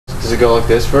Does it go like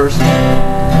this first?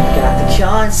 I got the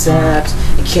concept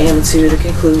and came to the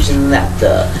conclusion that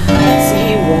the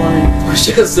C1 was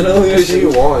just an illusion.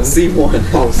 C1?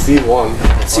 C1. Oh, C1.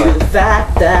 To the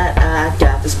fact that I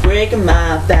got this break in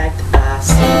my back that I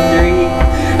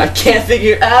see 3. I can't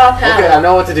figure out how. Okay, I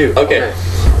know what to do. Okay.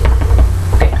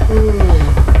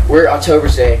 We're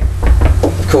October's Day,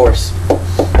 of course.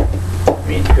 I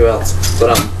mean, who else?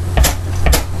 But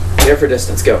there for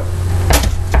distance, go.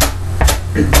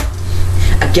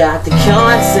 I got the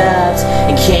concept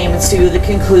and came into the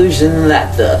conclusion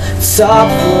that the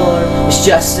top floor was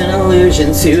just an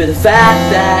illusion. To the fact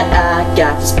that I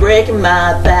got this break in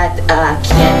my back that I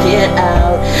can't get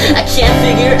out. I can't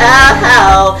figure out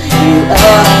how you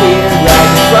appear right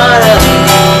in front of me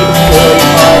before you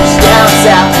march down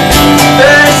south.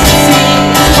 University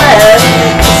is where you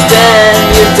spend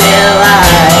your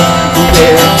daylight.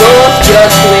 We're both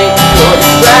just waiting for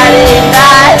the Friday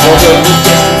night. Although the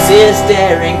distance is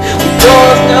daring, we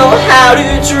both know how to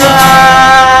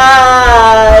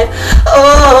drive.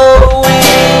 Oh, we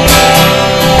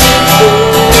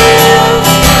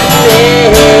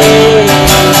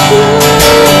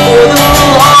for the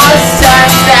lost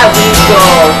times that we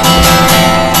both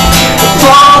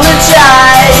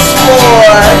apologize for.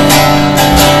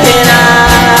 And I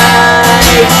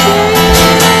can't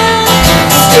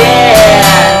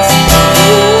stand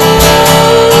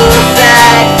the fact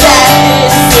that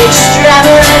this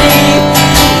extremity is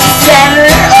the center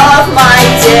of my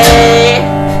day.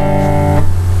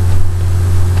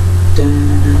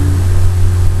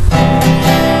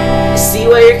 I see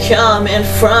where you're coming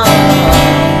from.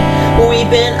 We've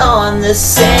been on the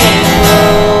same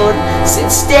road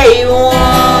since day one.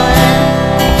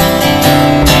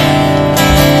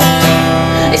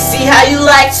 I see how you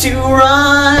like to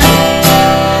run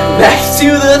back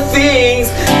to the things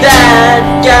that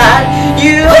got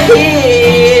you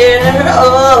here.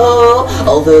 Oh,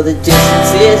 although the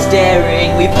distance is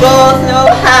daring, we both know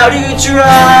how to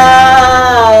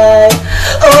drive.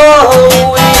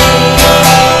 Oh, we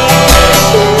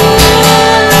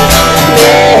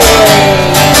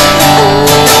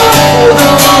for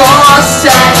the lost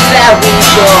times that we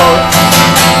both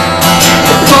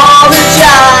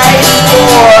apologize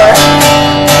for.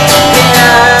 And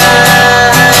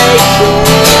I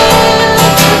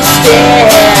can't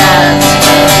stand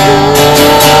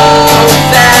the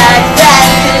fact that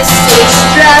this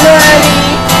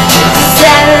extremity is the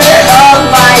center of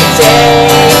my day.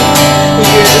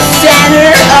 You're the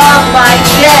center of my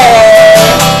day.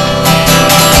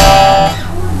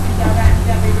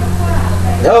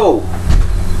 No!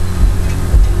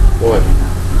 What?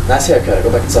 Nice haircut.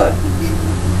 Go back inside.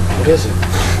 What is it?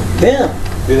 Damn!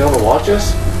 You don't want to watch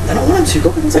us? I don't want to. Go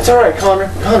back inside. It's alright,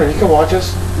 Connor. Connor, you can watch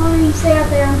us. Why don't you stay out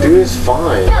there? Dude, it's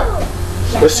fine. No.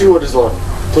 Let's see what it's like.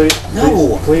 Please.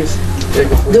 No. Please.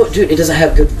 Jacob, please. No, dude, it doesn't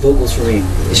have good vocals for me.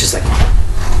 It's just like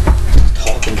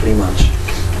talking pretty much.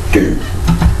 The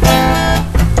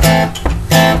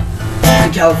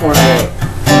California Road.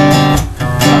 I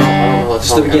don't know that Just the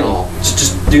song at beginning. all.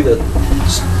 Just do the.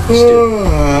 Just do.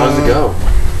 How does it go?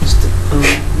 Just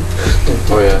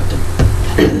Oh yeah.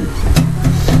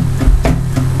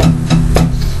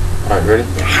 Alright, ready?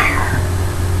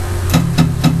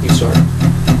 You start.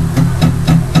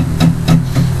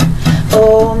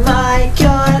 Oh my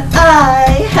God,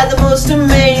 I had the most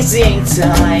amazing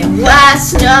time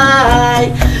last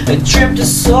night. I dreamt I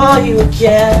saw you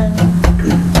again.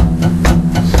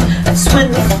 That's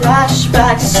when the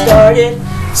flashbacks started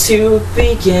to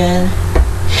begin.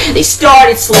 They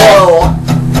started slow,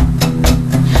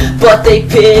 but they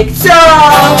picked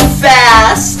up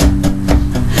fast.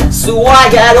 So I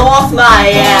got off my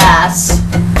ass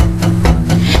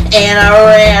and I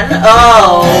ran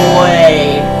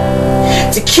away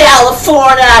to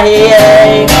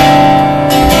California.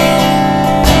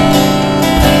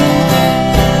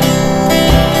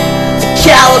 To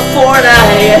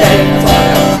California.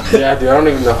 Yeah, dude, I don't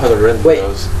even know how the rhythm Wait.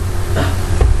 goes.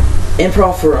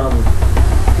 Improv for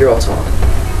here I'll talk.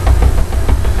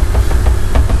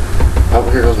 Oh,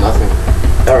 here goes nothing.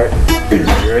 Alright. You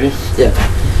ready? Yeah.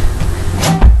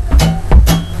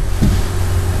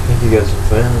 I think you guys are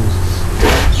fans.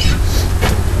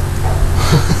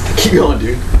 Keep going,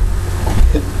 dude.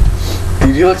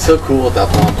 Dude, you look so cool with that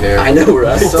blonde hair. I know,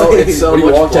 right? It's so when you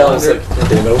much walked out, it's blonder. like,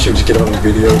 damn, I wish we could just get on the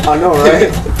video. I know,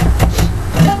 right?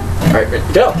 Alright,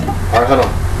 go. Alright, hold on.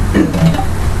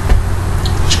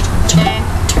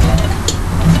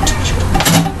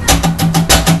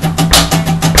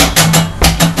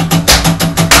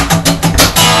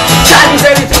 Time is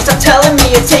everything, stop telling me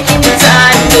you're taking your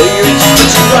time. You know you're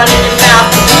just running your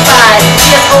mouth to fight.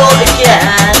 Get old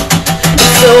again.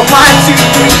 It's so hard to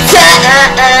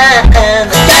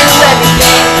pretend. Like I know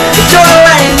everything, but don't know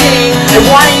anything. I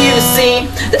wanted you to see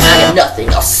that I got nothing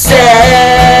else to say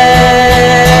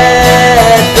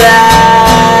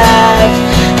back.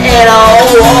 And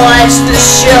I'll watch the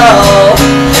show.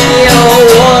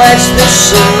 You'll watch the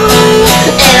show.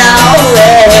 And I'll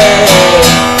wait.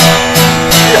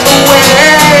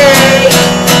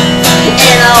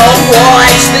 And I'll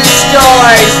watch the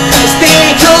stars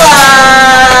speak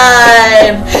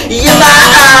alive. You're my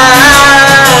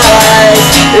eyes,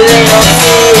 they don't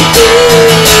see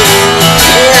things,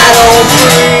 and I don't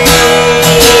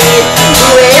breathe the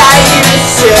way I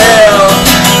used to.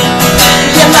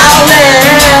 You're my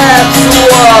lips,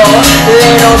 whoa,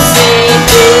 they don't see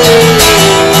things.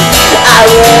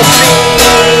 I won't be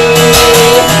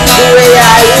the way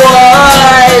I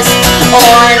was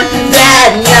on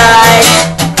that night.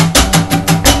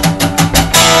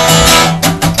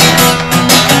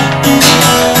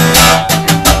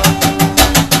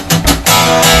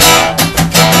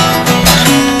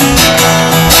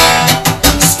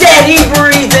 Steady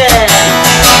breathing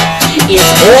is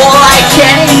all I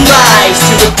can advise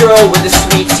to a girl with a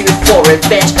sweet tooth for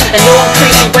revenge. I know I'm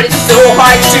crazy, but it's so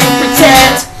hard to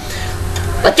pretend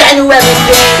like I knew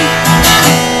everything.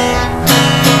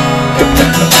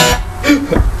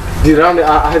 Dude,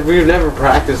 we've never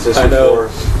practiced this before.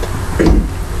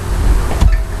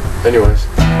 Anyways.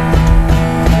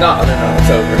 No, it's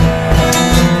over.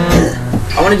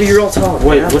 I want to do your old talk.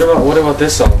 Wait, what about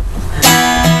this song?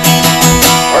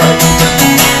 Alright.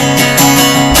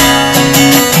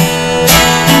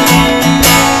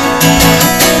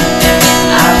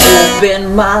 I open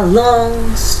my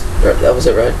lungs. That was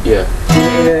it, right? Yeah.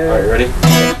 Alright, ready?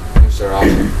 Let me start off.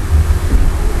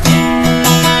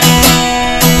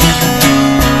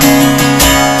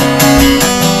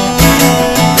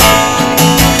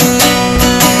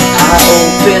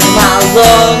 Open my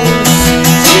lungs,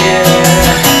 yeah.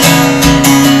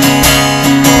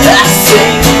 I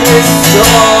sing this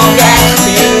song at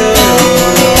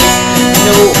funerals,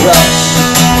 no rush.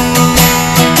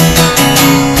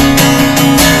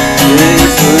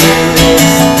 This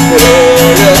lyrics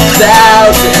heard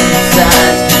 1,000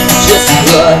 times, just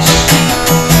rush.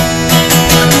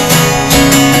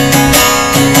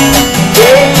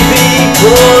 Baby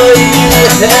boy, you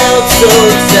held so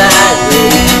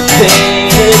tightly.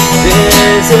 Painted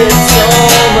visits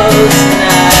almost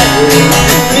nightly.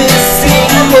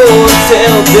 Missing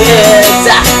hotel beds,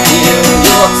 I feel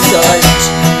your touch.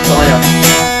 Oh, I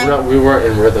know. We weren't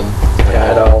in rhythm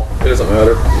At all. It doesn't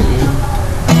matter.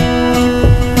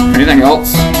 Anything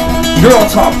else? You're on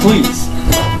top, please.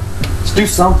 Let's do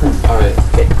something. Alright.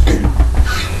 Okay.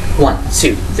 1,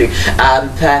 2, 3. I've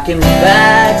been packing my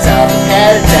bags, I'll be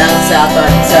headed down south by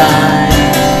the time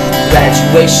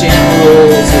graduation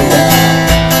rolls around.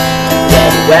 Well,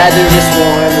 the weather is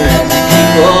warmer and the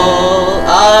people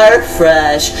are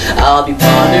fresh. I'll be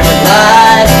pondering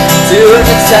life, doing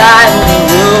the time on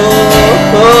the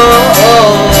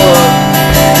road.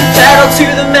 Pedal to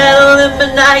the metal in my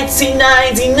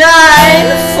 1999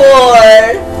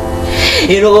 Ford.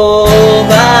 In all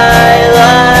my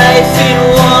life in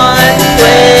one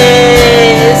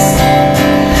place,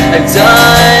 I've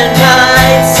done my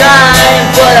time,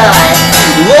 but I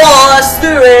lost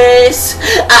the race.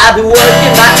 I've been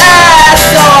working my ass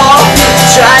off,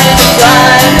 trying to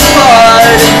find a part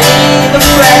of me my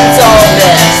friends all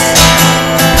miss.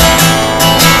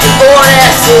 And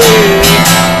honestly,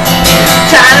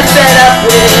 kinda fed up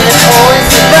with always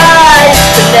survive,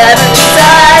 but never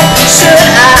decide. Should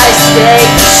I stay?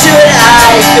 Should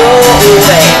I go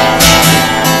away?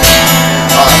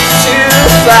 To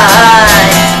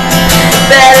find a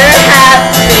better half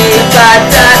of me. Da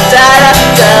da da da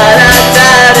da da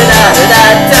da da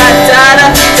da da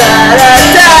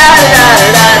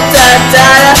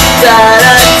da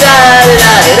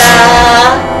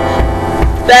da.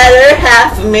 Better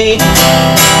half of me.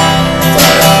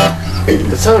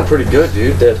 That sounded pretty good,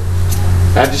 dude. It did.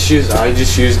 I just used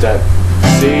that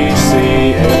C,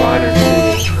 C, A minor, C.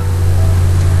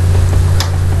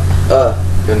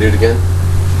 Gonna do it again?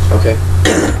 Okay.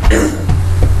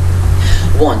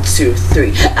 1, 2,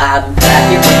 3. I've been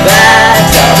packing my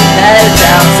bags, I'll be headed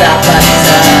down south by the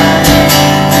time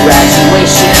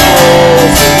graduation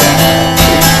rolls around.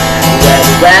 Where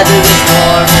the weather is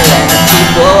warmer and the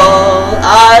people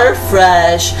are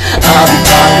fresh. I'll be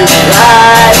pondering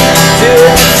life,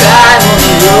 doing the time on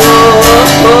the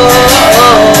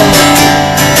road.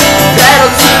 Pedal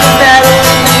to the metal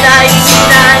in the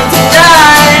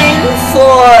 1999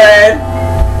 Ford.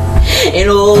 In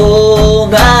all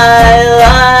my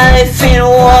life in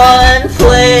one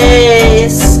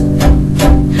place,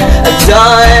 I've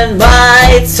done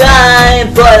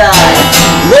but I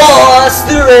lost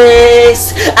the race.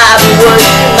 I've been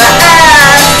working my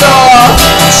ass off,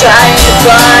 trying to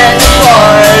find a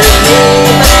part of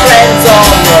me my friends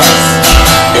all must.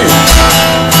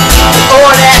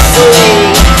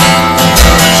 Honestly,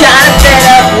 kinda fed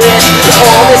up with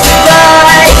all this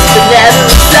advice, but never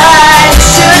decide,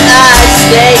 should I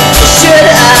stay or should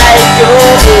I go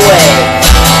away?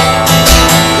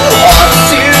 Or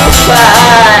to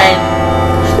find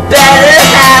the better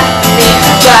half of me.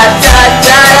 Da da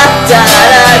da da da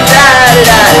da da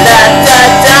da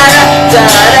da da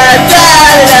da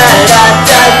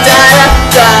da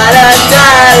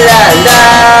da.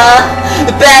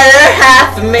 The better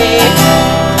half of me.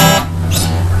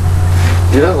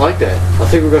 Dude, I like that. I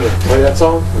think we're gonna play that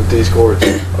song with these chords.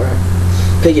 Alright.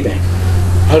 Piggy bank.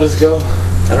 How does it go?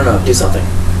 I don't know. Do something.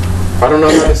 I don't know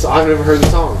how this. I've never heard the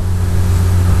song.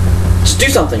 Just do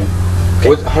something. Okay.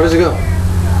 What? How does it go?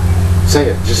 Sing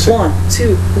it. Just sing. 1,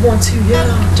 2, 1, 2, yeah,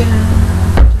 down.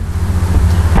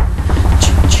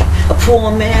 A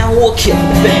poor man will kill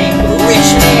the bank, but a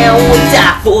rich man will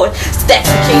die for it. So that's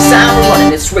the case I'm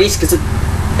running this race, cause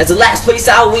that's the last place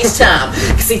I waste time.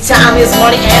 Cause see, time is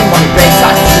money and money breaks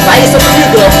hearts. If I used to be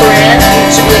your girlfriend,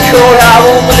 she'd be cold, I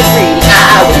won't with a greedy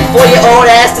eye, waiting for your old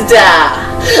ass to die.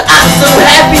 I'm so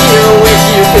happy you're with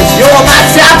you, cause you're my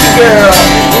type of girl.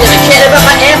 You never cared about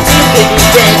my empty piggy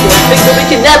bank, or things that we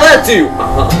can never do.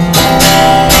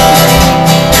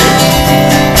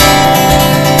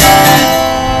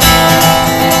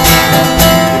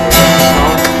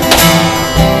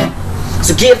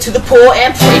 So give to the poor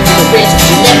and pray for the rich.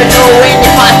 You never know when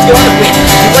your heart's gonna win.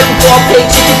 If you're working for a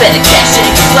paycheck, you better cash in.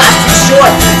 Cause life's too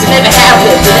short to never have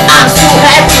lived. And I'm so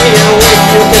happy here with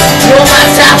you, cause you're my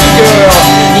type of girl.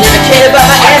 You never cared about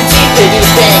my empty piggy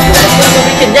bank, and that's something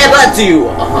we can never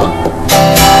do.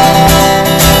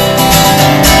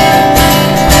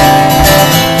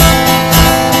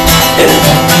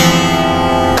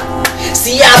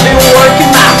 See, I've been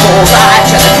working my whole life,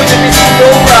 trying to quit the business go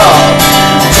wrong.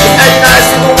 And I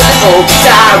single with an old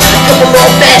guitar and a couple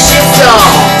old-fashioned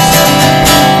songs.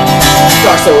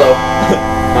 Guitar solo.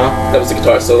 Huh? That was the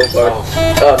guitar solo part.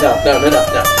 Oh, no.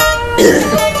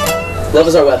 Love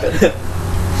is our weapon. I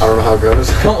don't know how it goes.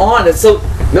 Come on, it's so...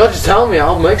 No, just tell me.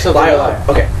 I'll make something. Liar.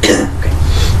 Okay. Okay.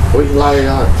 What you liar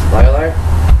on? Liar?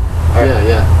 Alright.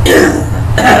 Yeah.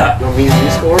 You want me to use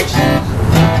these chords?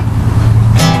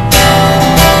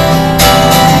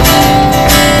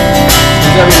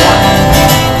 Whatever you want.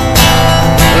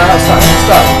 No, start.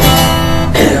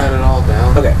 You got it all down.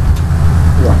 Okay.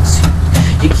 1,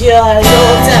 2. You got it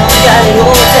all down,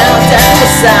 down the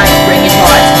side, bringing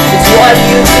hearts. It's what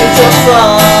you do for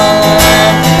fun,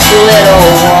 little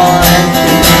one.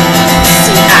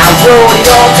 See, I wrote it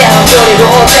all down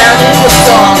into a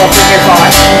song. I'll bring your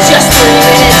heart in just 3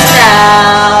 minutes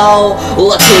now.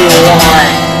 Look who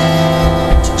won.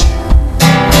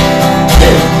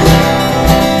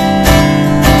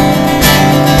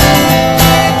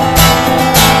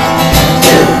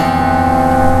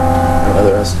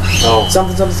 Oh.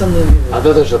 Something. I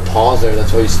thought there's a pause there.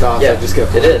 That's why you stopped. Yeah, I just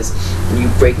kept it is. When you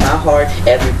break my heart,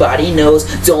 everybody knows.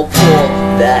 Don't pull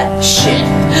that shit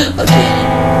again.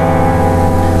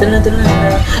 I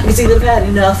can see that I've had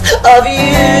enough of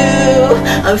you.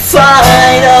 I'm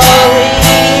finally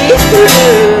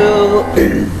through.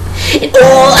 And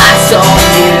all I saw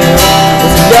in you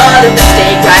was another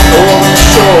mistake right over the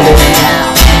shoulder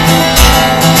now.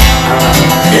 I don't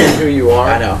know who you are.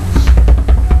 I know.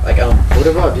 Like, What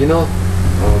about, do you know?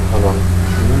 Oh, hold on.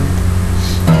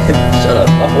 Shut up.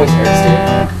 My voice hurts, dude.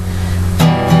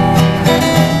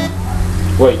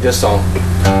 Wait, this song.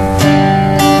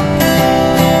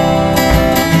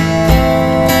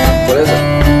 What is it?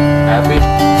 Happy?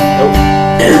 Oh.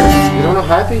 You don't know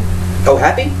Happy? Oh,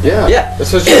 Happy? Yeah. Yeah.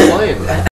 That's what you're playing.